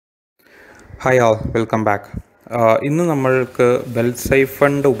Hi ആൾ welcome back. ഇന്ന് നമ്മൾക്ക് bell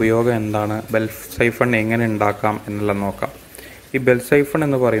സൈഫണിൻ്റെ ഉപയോഗം എന്താണ്, ബെൽ സൈഫൺ എങ്ങനെ ഉണ്ടാക്കാം എന്നുള്ളത് നോക്കാം. ഈ ബെൽ സൈഫൺ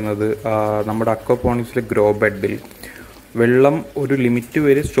എന്ന് പറയുന്നത് നമ്മുടെ അക്വാപോണിക്സിലെ ഗ്രോ ബെഡിൽ വെള്ളം ഒരു ലിമിറ്റ്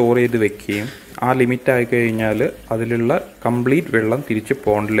വരെ സ്റ്റോർ ചെയ്ത് വെക്കുകയും ആ ലിമിറ്റ് ആയി കഴിഞ്ഞാൽ അതിലുള്ള കംപ്ലീറ്റ് വെള്ളം തിരിച്ച്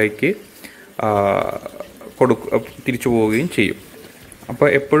പോണ്ടിലേക്ക് തിരിച്ചു പോവുകയും ചെയ്യും. അപ്പോൾ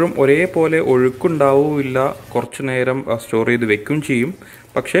എപ്പോഴും ഒരേപോലെ ഒഴുക്കുണ്ടാവുമില്ല, കുറച്ച് നേരം സ്റ്റോർ ചെയ്ത് വെക്കുകയും ചെയ്യും,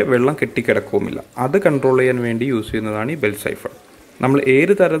 പക്ഷേ വെള്ളം കെട്ടിക്കിടക്കുകയുമില്ല. അത് കൺട്രോൾ ചെയ്യാൻ വേണ്ടി യൂസ് ചെയ്യുന്നതാണ് ഈ ബെൽ സൈഫൺ. നമ്മൾ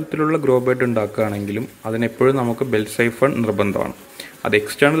ഏത് തരത്തിലുള്ള ഗ്രോ ബെഡ് ഉണ്ടാക്കുകയാണെങ്കിലും അതിനെപ്പോഴും നമുക്ക് ബെൽ സൈഫൺ നിർബന്ധമാണ്. അത്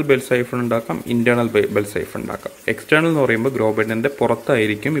എക്സ്റ്റേണൽ ബെൽ സൈഫൺ ഉണ്ടാക്കാം, ഇൻറ്റേർണൽ ബെൽ സൈഫൺ ഉണ്ടാക്കാം. എക്സ്റ്റേണൽ എന്ന് പറയുമ്പോൾ ഗ്രോ ബെഡിൻ്റെ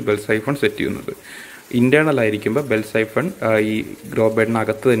പുറത്തായിരിക്കും ഈ ബെൽ സൈഫൺ സെറ്റ് ചെയ്യുന്നത്. ഇൻറ്റേർണൽ ആയിരിക്കുമ്പോൾ ബെൽ സൈഫൺ ഈ ഗ്രോ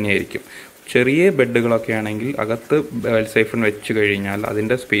ബെഡിനകത്ത് തന്നെയായിരിക്കും. ചെറിയ ബെഡുകളൊക്കെ ആണെങ്കിൽ അകത്ത് ബെൽ സൈഫൺ വെച്ച് കഴിഞ്ഞാൽ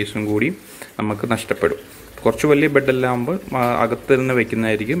അതിൻ്റെ സ്പേസും കൂടി നമുക്ക് നഷ്ടപ്പെടും. കുറച്ച് വലിയ ബെഡെല്ലാം ആകുമ്പോൾ അകത്ത് തന്നെ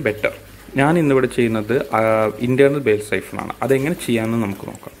വെക്കുന്നതായിരിക്കും ബെറ്റർ. ഞാൻ ഇന്നിവിടെ ചെയ്യുന്നത് ഇൻറ്റേർണൽ ബെൽ സൈഫണാണ്. അതെങ്ങനെ ചെയ്യാമെന്ന് നമുക്ക്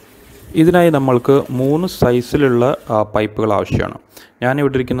നോക്കാം. ഇതിനായി നമ്മൾക്ക് 3 സൈസിലുള്ള പൈപ്പുകൾ ആവശ്യമാണ്.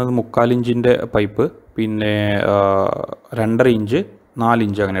 ഞാനിവിടെ ഇരിക്കുന്നത് 3/4 ഇഞ്ചിൻ്റെ പൈപ്പ്, പിന്നെ 2.5 ഇഞ്ച്, 4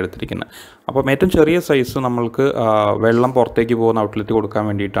 ഇഞ്ച് അങ്ങനെ എടുത്തിരിക്കുന്നത്. അപ്പം ഏറ്റവും ചെറിയ സൈസ് നമ്മൾക്ക് വെള്ളം പുറത്തേക്ക് പോകുന്ന ഔട്ട്ലെറ്റ് കൊടുക്കാൻ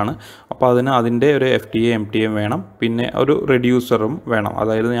വേണ്ടിയിട്ടാണ്. അപ്പോൾ അതിൻ്റെ ഒരു FTA MTA വേണം, പിന്നെ ഒരു റെഡ്യൂസറും വേണം.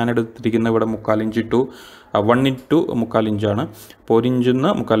 അതായത് ഞാൻ എടുത്തിരിക്കുന്ന ഇവിടെ 3/4 ഇഞ്ച് ടു 1 into 3/4 ഇഞ്ചാണ്. അപ്പോൾ 1 ഇഞ്ചിൽ നിന്ന്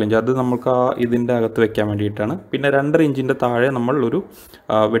 3/4 ഇഞ്ച് അത് നമുക്ക് ഇതിൻ്റെ അകത്ത് വെക്കാൻ വേണ്ടിയിട്ടാണ്. പിന്നെ 2.5 ഇഞ്ചിൻ്റെ താഴെ നമ്മൾ ഒരു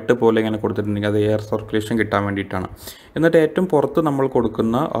വെട്ട് പോലെ ഇങ്ങനെ കൊടുത്തിട്ടുണ്ടെങ്കിൽ അത് എയർ സർക്കുലേഷൻ കിട്ടാൻ വേണ്ടിയിട്ടാണ്. എന്നിട്ട് ഏറ്റവും പുറത്ത് നമ്മൾ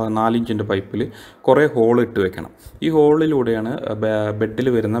കൊടുക്കുന്ന 4 ഇഞ്ചിൻ്റെ പൈപ്പിൽ കുറേ ഹോൾ ഇട്ട് വെക്കണം. ഈ ഹോളിലൂടെയാണ് ബെഡിൽ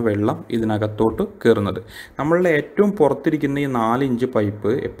വരുന്ന വെള്ളം ഇതിനകത്തോട്ട് കയറുന്നത്. നമ്മളുടെ ഏറ്റവും പുറത്തിരിക്കുന്ന ഈ 4 ഇഞ്ച്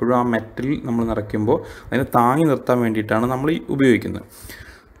പൈപ്പ് എപ്പോഴും ആ മെറ്റൽ നമ്മൾ നിറയ്ക്കുമ്പോൾ അതിനെ താങ്ങി നിർത്താൻ വേണ്ടിയിട്ടാണ് നമ്മൾ ഉപയോഗിക്കുന്നത്.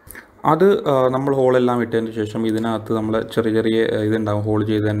 അത് നമ്മൾ ഹോളെല്ലാം ഇട്ടതിന് ശേഷം ഇതിനകത്ത് നമ്മൾ ചെറിയ ചെറിയ ഇതുണ്ടാകും, ഹോൾ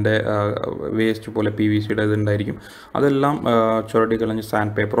ചെയ്തതിൻ്റെ വേസ്റ്റ് പോലെ PVCയുടെ ഇതുണ്ടായിരിക്കും. അതെല്ലാം ചുരടി കളഞ്ഞ്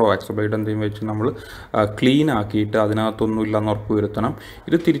സാൻഡ് പേപ്പറോ എക്സോബ്ലേഡ് എന്തെങ്കിലും വെച്ച് നമ്മൾ ക്ലീൻ ആക്കിയിട്ട് അതിനകത്തൊന്നും ഇല്ലെന്ന് ഉറപ്പ് വരുത്തണം.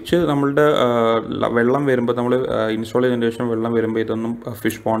 ഇത് തിരിച്ച് നമ്മളുടെ വെള്ളം വരുമ്പോൾ നമ്മൾ ഇൻസ്റ്റാൾ ചെയ്തതിന് ശേഷം വെള്ളം വരുമ്പോൾ ഇതൊന്നും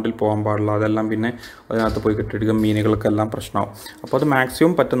ഫിഷ് പോണ്ടിൽ പോകാൻ പാടില്ല. അതെല്ലാം പിന്നെ അതിനകത്ത് പോയി കെട്ടിയെടുക്കുക, മീനുകൾക്കെല്ലാം പ്രശ്നമാവും. അപ്പോൾ അത്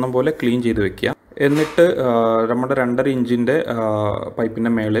മാക്സിമം പറ്റുന്ന പോലെ ക്ലീൻ ചെയ്ത് വെക്കുക. എന്നിട്ട് നമ്മുടെ 2.5 ഇഞ്ചിൻ്റെ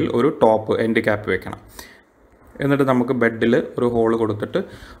പൈപ്പിൻ്റെ മേളിൽ ഒരു ടോപ്പ് എൻഡ് ക്യാപ്പ് വെക്കണം. എന്നിട്ട് നമുക്ക് ബെഡിൽ ഒരു ഹോൾ കൊടുത്തിട്ട്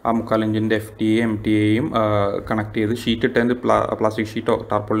ആ 3/4 ഇഞ്ചിൻ്റെ FTA MTAയും കണക്ട് ചെയ്ത് ഷീറ്റ് ഇട്ടതിൻ്റെ പ്ലാസ്റ്റിക് ഷീറ്റോ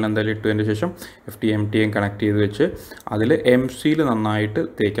ടാർപോളിൻ എന്തായാലും ഇട്ടതിന് ശേഷം FTA MTAയും കണക്ട് ചെയ്ത് വെച്ച് അതിൽ MC നന്നായിട്ട്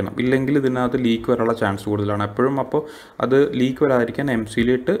തേക്കണം. ഇല്ലെങ്കിൽ ഇതിനകത്ത് ലീക്ക് വരാനുള്ള ചാൻസ് കൂടുതലാണ് എപ്പോഴും. അപ്പോൾ അത് ലീക്ക് വരാതിരിക്കാൻ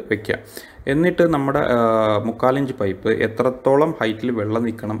MC ഇട്ട് വെക്കുക. എന്നിട്ട് നമ്മുടെ 3/4 ഇഞ്ച് പൈപ്പ് എത്രത്തോളം ഹൈറ്റിൽ വെള്ളം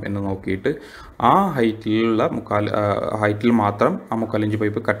നിൽക്കണം എന്ന് നോക്കിയിട്ട് ആ ഹൈറ്റിൽ മാത്രം ആ 3/4 ഇഞ്ച്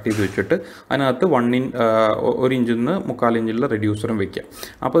പൈപ്പ് കട്ട് ചെയ്ത് വെച്ചിട്ട് അതിനകത്ത് 1 ഇഞ്ചിൽ നിന്ന് 3/4 ഇഞ്ചിലുള്ള റെഡ്യൂസറും വെക്കുക.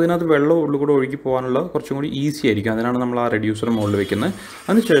 അപ്പോൾ ഇതിനകത്ത് വെള്ളം ഉള്ളിൽ കൂടെ ഒഴുകി പോകാനുള്ള കുറച്ചും കൂടി ഈസി ആയിരിക്കും. അതിനാണ് നമ്മൾ ആ റെഡ്യൂസർ മുകളിൽ വെക്കുന്നത്.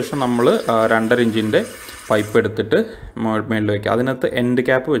 അതിനുശേഷം നമ്മൾ 2.5 ഇഞ്ചിൻ്റെ പൈപ്പ് എടുത്തിട്ട് മുകളിൽ വയ്ക്കുക. അതിനകത്ത് എൻഡ്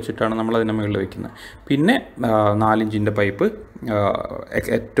ക്യാപ്പ് വെച്ചിട്ടാണ് നമ്മൾ അതിൻ്റെ മുകളിൽ വയ്ക്കുന്നത്. പിന്നെ 4 ഇഞ്ചിൻ്റെ പൈപ്പ്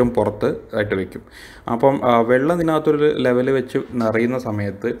ഏറ്റവും പുറത്ത് ആയിട്ട് വയ്ക്കും. അപ്പം വെള്ളം ഇതിനകത്തൊരു ലെവൽ വെച്ച് നിറയുന്ന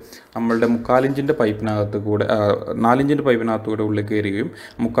സമയത്ത് നമ്മളുടെ 3/4 ഇഞ്ചിൻ്റെ പൈപ്പിനകത്ത് കൂടെ 4 ഇഞ്ചിൻ്റെ പൈപ്പിനകത്ത് കൂടെ ഉള്ളിൽ കയറുകയും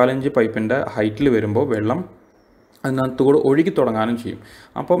 3/4 ഇഞ്ച് പൈപ്പിൻ്റെ ഹൈറ്റിൽ വരുമ്പോൾ വെള്ളം അതിനകത്തുകൂടെ ഒഴുകി തുടങ്ങാനും ചെയ്യും.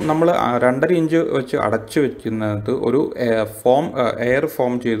 അപ്പം നമ്മൾ 2.5 ഇഞ്ച് വെച്ച് അടച്ചു വെക്കുന്നതിനകത്ത് ഒരു എയർ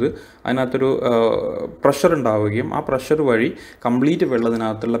ഫോം ചെയ്ത് അതിനകത്തൊരു പ്രഷർ ഉണ്ടാവുകയും ആ പ്രഷർ വഴി കംപ്ലീറ്റ് വെള്ളം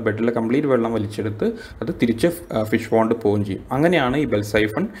ഇതിനകത്തുള്ള ബെഡിലെ കംപ്ലീറ്റ് വെള്ളം വലിച്ചെടുത്ത് അത് തിരിച്ച് ഫിഷ് പോണ്ട് പോവുകയും ചെയ്യും. അങ്ങനെയാണ് ഈ ബെൽ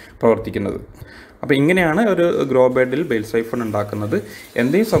സൈഫൺ പ്രവർത്തിക്കുന്നത്. അപ്പോൾ ഇങ്ങനെയാണ് ഒരു ഗ്രോ ബെഡിൽ ബെൽ സൈഫൺ ഉണ്ടാക്കുന്നത്.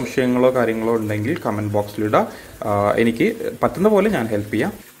 എന്തെങ്കിലും സംശയങ്ങളോ കാര്യങ്ങളോ ഉണ്ടെങ്കിൽ കമൻറ്റ് ബോക്സിലിടുക. എനിക്ക് പറ്റുന്ന പോലെ ഞാൻ ഹെൽപ്പ്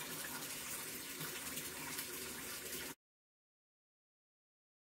ചെയ്യാം.